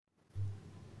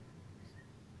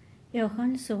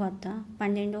యోహాను సువార్త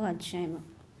 12వ అధ్యాయము.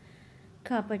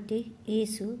 కాబట్టి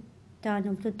యేసు తాను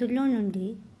మృతుల్లో నుండి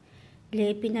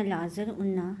లేపిన లాజరు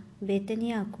ఉన్న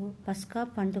బేతనియాకు పస్కా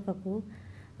పండుగకు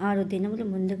 6 దినములు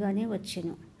ముందుగానే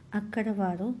వచ్చెను. అక్కడ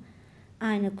వారు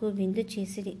ఆయనకు విందు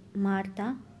చేసిరి. మార్త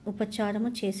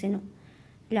ఉపచారము చేసెను.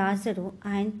 లాజరు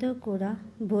ఆయనతో కూడా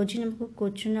భోజనముకు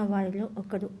కూర్చున్న వారిలో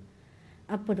ఒకడు.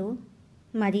 అప్పుడు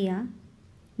మరియా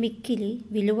మిక్కిలి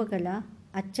విలువగల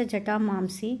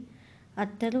అచ్చజటామాంసి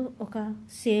అత్తరు 1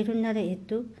 సేరున్నర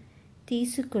ఎత్తు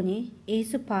తీసుకుని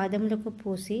యేసు పాదములకు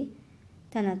పూసి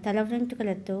తన తల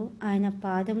వెంట్రుకలతో ఆయన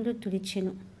పాదములు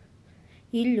తుడిచెను.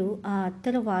 ఇల్లు ఆ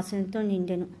అత్తరు వాసనతో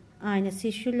నిండెను. ఆయన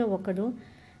శిష్యుల్లో ఒకడు,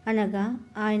 అనగా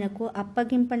ఆయనకు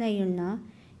అప్పగింపనయ్యున్న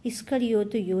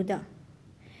ఇస్కరియోతు యూదా,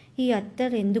 ఈ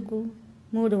అత్తరెందుకు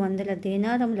 300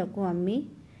 దేనారములకు అమ్మి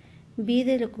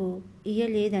బీదలకు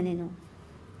ఇయ్యలేదనెను.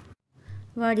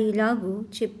 వాడు ఇలాగు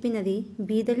చెప్పినది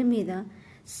బీదల మీద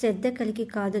శ్రద్ధ కలిగి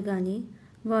కాదు గాని,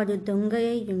 వాడు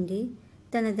దొంగయ్యుండి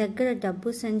తన దగ్గర డబ్బు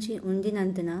సంచి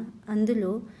ఉండినందున అందులో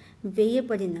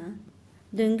వేయబడిన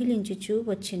దొంగిలించుచూ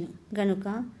వచ్చెను గనుక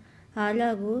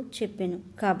అలాగూ చెప్పెను.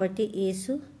 కాబట్టి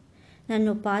యేసు,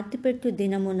 నన్ను పాతిపెట్టు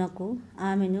దినమునకు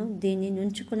ఆమెను దీన్ని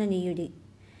నుంచుకొననీయుడి.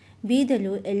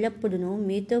 బీదలు ఎల్లప్పుడూ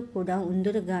మీతో కూడా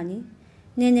ఉందురు గాని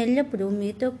నేనెల్లప్పుడూ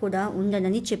మీతో కూడా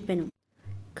ఉండనని చెప్పెను.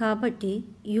 కాబట్టి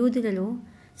యూదులలో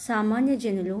సామాన్య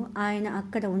జనులు ఆయన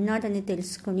అక్కడ ఉన్నాడని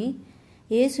తెలుసుకుని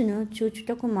యేసును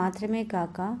చూచుటకు మాత్రమే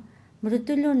కాక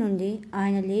మృతుల్లో నుండి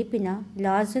ఆయన లేపిన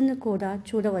లాజరును కూడా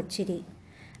చూడవచ్చిరి.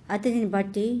 అతనిని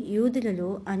బట్టి యూదులలో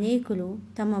అనేకులు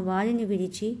తమ వారిని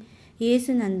విడిచి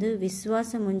యేసునందు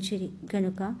విశ్వాసముంచిరి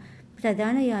గనుక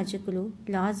ప్రధాన యాజకులు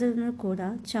లాజరును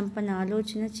కూడా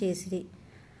చంపనాలోచన చేసిరి.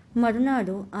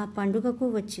 మరునాడు ఆ పండుగకు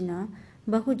వచ్చిన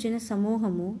బహుజన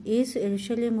సమూహము యేసు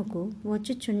యెరూషలేముకు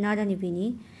వచ్చుచున్నాడని విని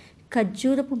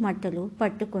ఖర్జూరపు మట్టలు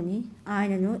పట్టుకొని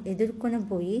ఆయనను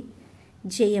ఎదుర్కొనబోయి,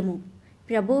 జయము,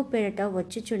 ప్రభువు పేరట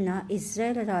వచ్చుచున్న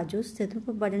ఇశ్రాయేలు రాజు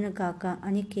స్తుతింపబడును గాక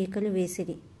అని కేకలు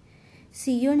వేసిరి.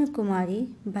 సీయోను కుమారి,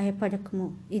 భయపడకుము,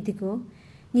 ఇదిగో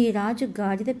నీ రాజు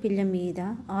గాడిద పిల్ల మీద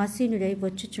ఆసీనుడై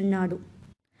వచ్చుచున్నాడు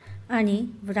అని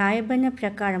వ్రాయబడిన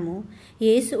ప్రకారము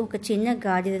యేసు ఒక చిన్న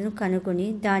గాడిదను కనుగొని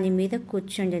దాని మీద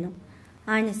కూర్చుండెను.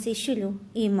 ఆయన శిష్యులు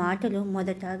ఈ మాటలు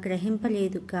మొదట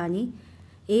గ్రహింపలేదు గాని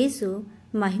యేసు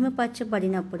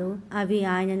మహిమపరచబడినప్పుడు అవి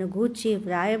ఆయనను గూర్చి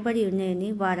వ్రాయబడి ఉన్నాయని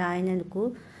వారు ఆయనకు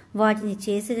వాటిని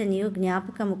చేసిరని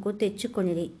జ్ఞాపకముకు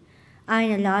తెచ్చుకొనిరి.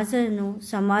 ఆయన లాజరును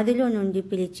సమాధిలో నుండి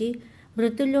పిలిచి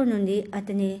మృతుల్లో నుండి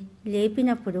అతని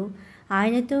లేపినప్పుడు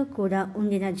ఆయనతో కూడా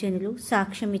ఉండిన జనులు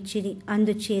సాక్ష్యమిచ్చిరి.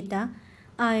 అందుచేత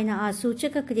ఆయన ఆ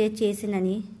సూచక క్రియ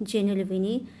చేసినని జనులు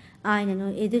విని ఆయనను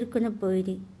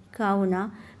ఎదుర్కొనబోయిరి. కావున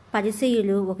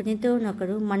పరిసయ్యులు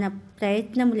ఒకరితోనొకరు, మన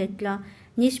ప్రయత్నములెట్లా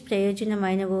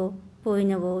నిష్ప్రయోజనమైనవో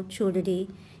పోయినవో చూడుడి,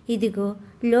 ఇదిగో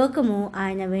లోకము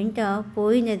ఆయన వెంట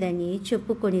పోయినదని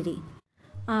చెప్పుకొనిరి.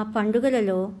 ఆ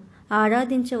పండుగలలో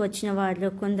ఆరాధించవచ్చిన వారిలో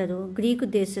కొందరు గ్రీకు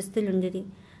దేశస్థులుండిరి.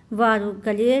 వారు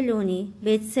గలిలయలోని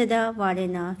బేత్సెదా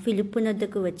వాడైన ఫిలిప్పు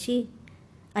నొద్దకు వచ్చి,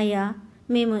 అయ్యా,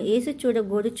 మేము యేసు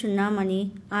చూడగోరుచున్నామని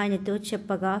ఆయనతో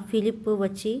చెప్పగా ఫిలిప్పు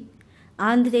వచ్చి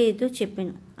ఆంద్రేయుతో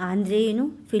చెప్పెను. ఆంద్రేయును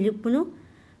ఫిలిప్పును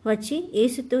వచ్చి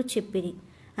యేసుతో చెప్పిరి.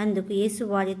 అందుకు యేసు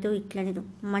వారితో ఇట్లనెను,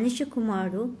 మనుష్య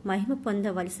కుమారుడు మహిమ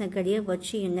పొందవలసిన గడియ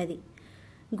వచ్చి ఉన్నది.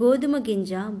 గోధుమ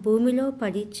గింజ భూమిలో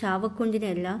పడి చావకుండిన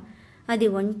ఎడ్ల అది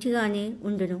ఒంటిగానే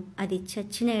ఉండును, అది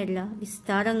చచ్చిన ఎడ్ల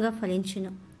విస్తారంగా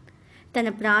ఫలించును. తన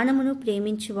ప్రాణమును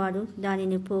ప్రేమించువాడు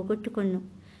దానిని పోగొట్టుకొను.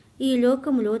 ఈ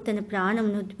లోకములో తన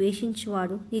ప్రాణమును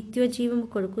ద్వేషించువాడు నిత్యజీవము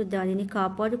కొరకు దానిని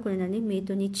కాపాడుకొనునని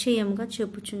మీతో నిశ్చయముగా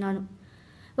చెప్పుచున్నాను.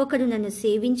 ఒకడు నన్ను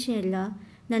సేవించినలా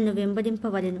నన్ను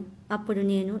వెంబడింపవలెను. అప్పుడు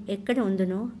నేను ఎక్కడ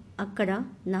ఉందునో అక్కడ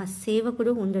నా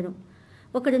సేవకుడు ఉండును.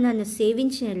 ఒకడు నన్ను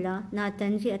సేవించినలా నా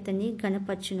తండ్రి అతన్ని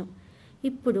ఘనపరచును.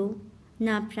 ఇప్పుడు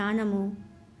నా ప్రాణము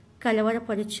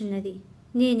కలవరపడుచున్నది.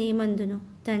 నేనేమందును,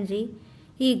 తండ్రి,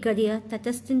 ఈ గడియ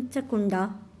తటస్థించకుండా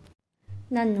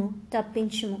నన్ను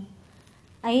తప్పించుము.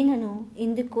 అయినను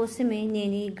ఇందుకోసమే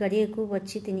నేను ఈ గడియకు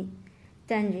వచ్చి తిని,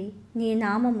 తండ్రి, నీ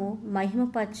నామము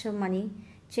మహిమపరచమని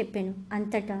చెప్పెను.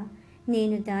 అంతటా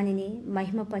నేను దానిని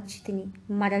మహిమపరచి తిని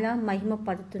మరలా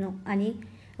మహిమపడుతును అని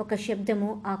ఒక శబ్దము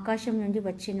ఆకాశం నుండి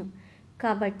వచ్చెను.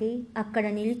 కాబట్టి అక్కడ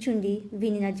నిలుచుండి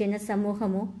వినిన జన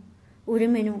సమూహము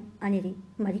ఉరిమెను అనిరి.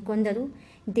 మరికొందరు,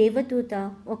 దేవదూత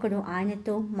ఒకడు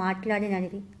ఆయనతో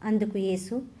మాట్లాడిననిరి. అందుకు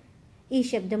యేసు, ఈ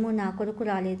శబ్దము నా కొరకు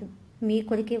రాలేదు, మీ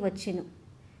కొరకే వచ్చెను.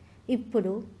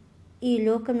 ఇప్పుడు ఈ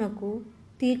లోకమునకు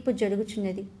తీర్పు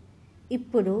జరుగుచున్నది.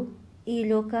 ఇప్పుడు ఈ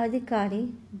లోకాధికారి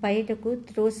బయటకు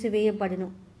త్రోసివేయబడును.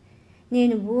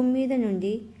 నేను భూమి మీద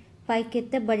నుండి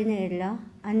పైకెత్తబడిన ఎడల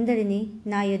అందరినీ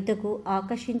నా యొద్దకు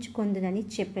ఆకర్షించుకొందునని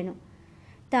చెప్పెను.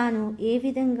 తాను ఏ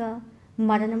విధంగా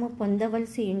మరణము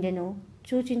పొందవలసి ఉండెనో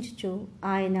సూచించుచు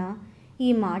ఆయన ఈ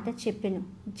మాట చెప్పెను.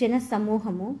 జన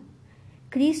సమూహము,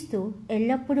 క్రీస్తు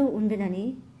ఎల్లప్పుడూ ఉండునని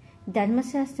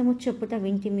ధర్మశాస్త్రము చెప్పుట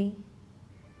వింటిమి.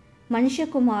 మనుష్య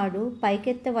కుమారుడు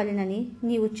పైకెత్తవలెనని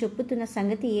నీవు చెప్పుతున్న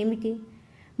సంగతి ఏమిటి?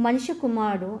 మనుష్య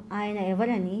కుమారుడు ఆయన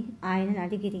ఎవరని ఆయనను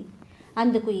అడిగిరి.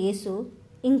 అందుకు యేసు,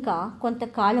 ఇంకా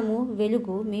కొంతకాలము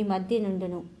వెలుగు మీ మధ్య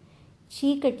నుండును.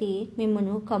 చీకటి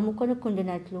మిమ్మును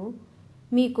కమ్ముకొనకుండునట్లు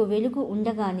మీకు వెలుగు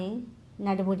ఉండగానే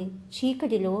నడువుడి.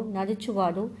 చీకటిలో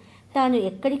నడుచువాడు తాను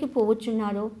ఎక్కడికి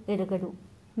పోవచ్చున్నాడో ఎరుగడు.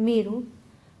 మీరు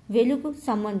వెలుగు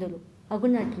సంబంధులు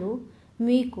అగునట్లు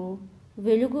మీకు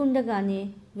వెలుగు ఉండగానే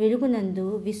వెలుగునందు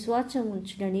విశ్వాసం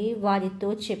ఉంచుడని వారితో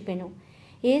చెప్పెను.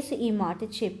 యేసు ఈ మాట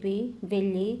చెప్పి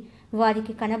వెళ్ళి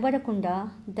వారికి కనబడకుండా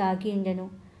దాగి ఉండెను.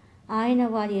 ఆయన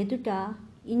వారి ఎదుట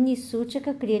ఇన్ని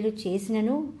సూచక క్రియలు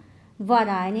చేసినను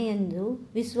వారు ఆయన యందు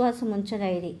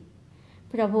విశ్వాసముంచరైరి.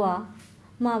 ప్రభువా,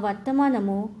 మా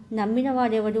వర్తమానము నమ్మిన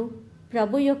వారెవడు?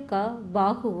 ప్రభు యొక్క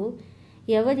బాహువు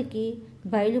ఎవరికి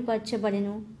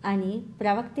బయలుపరచబడెను అని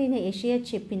ప్రవక్త అయిన యెషయా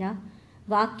చెప్పిన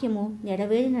వాక్యము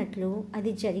నెరవేరినట్లు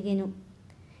అది జరిగెను.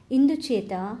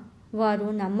 ఇందుచేత వారు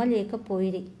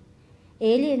నమ్మలేకపోయిరి.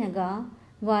 ఏలయనగా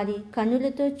వారి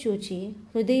కన్నులతో చూచి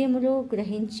హృదయములో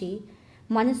గ్రహించి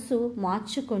మనస్సు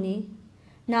మార్చుకొని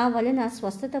నా వలన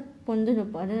స్వస్థత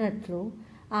పొందునట్లు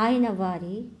ఆయన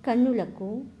వారి కన్నులకు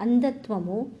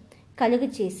అంధత్వము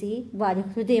కలుగచేసి వారి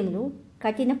హృదయములు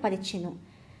కఠినపరిచెను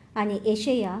అని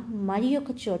యెషయా మరి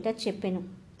ఒక చోట చెప్పెను.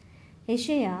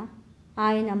 యెషయా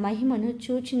ఆయన మహిమను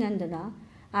చూచినందున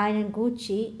ఆయన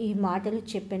గూర్చి ఈ మాటలు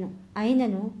చెప్పెను.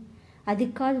 అయినను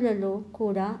అధికారులలో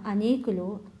కూడా అనేకులు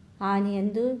ఆయన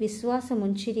యందు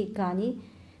విశ్వాసముంచిరి కానీ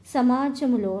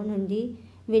సమాజములో నుండి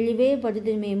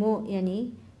వెలివేయబడుదుమేమో అని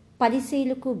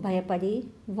పరిసయ్యులకు భయపడి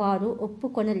వారు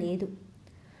ఒప్పుకొనలేదు.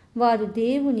 వారు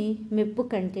దేవుని మెప్పు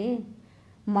కంటే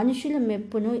మనుషుల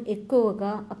మెప్పును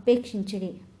ఎక్కువగా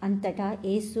అపేక్షించిరి. అంతటా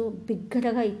యేసు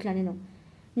బిగ్గరగా ఇట్లనెను,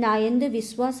 నా యందు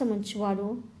విశ్వాసముంచువాడు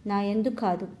నా యందు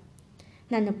కాదు,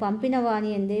 నన్ను పంపిన వాని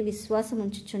యందే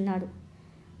విశ్వాసముంచుచున్నాడు.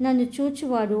 నన్ను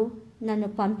చూచువాడు నన్ను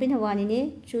పంపిన వానినే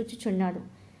చూచుచున్నాడు.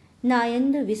 నా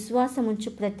యందు విశ్వాసముంచు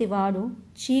ప్రతివాడు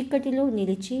చీకటిలో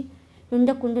నిలిచి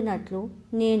ఉండకుండునట్లు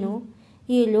నేను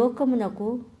ఈ లోకమునకు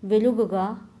వెలుగుగా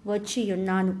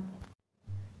వచ్చియున్నాను.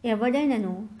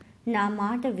 ఎవడైనను నా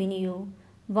మాట వినియు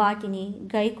వాటిని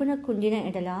గైకొనకుండిన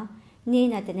ఎడల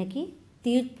నేనతనికి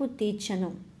తీర్పు తీర్చను.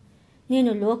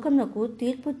 నేను లోకమునకు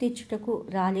తీర్పు తీర్చుటకు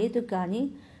రాలేదు గాని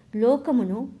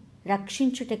లోకమును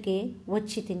రక్షించుటకే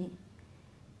వచ్చితిని.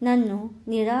 నన్ను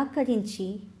నిరాకరించి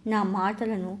నా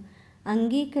మాటలను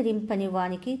అంగీకరింపని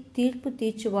వానికి తీర్పు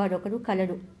తీర్చువాడొకడు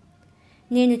కలడు.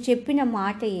 నేను చెప్పిన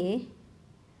మాటయే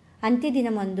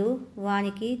అంత్యదినమందు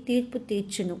వానికి తీర్పు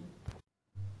తీర్చును.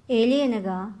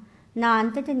 ఏలయనగా నా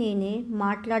అంతట నేనే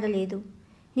మాట్లాడలేదు.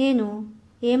 నేను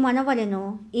ఏమనవలెనో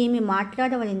ఏమి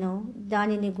మాట్లాడవలెనో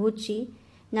దానిని గూర్చి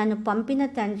నన్ను పంపిన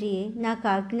తండ్రియే నాకు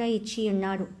ఆజ్ఞ ఇచ్చి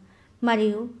ఉన్నాడు.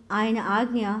 మరియు ఆయన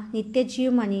ఆజ్ఞ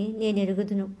నిత్యజీవమని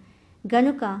నేనెరుగుదును.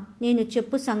 గనుక నేను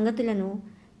చెప్పు సంగతులను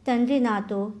తండ్రి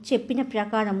నాతో చెప్పిన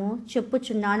ప్రకారము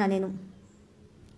చెప్పుచున్నానెను.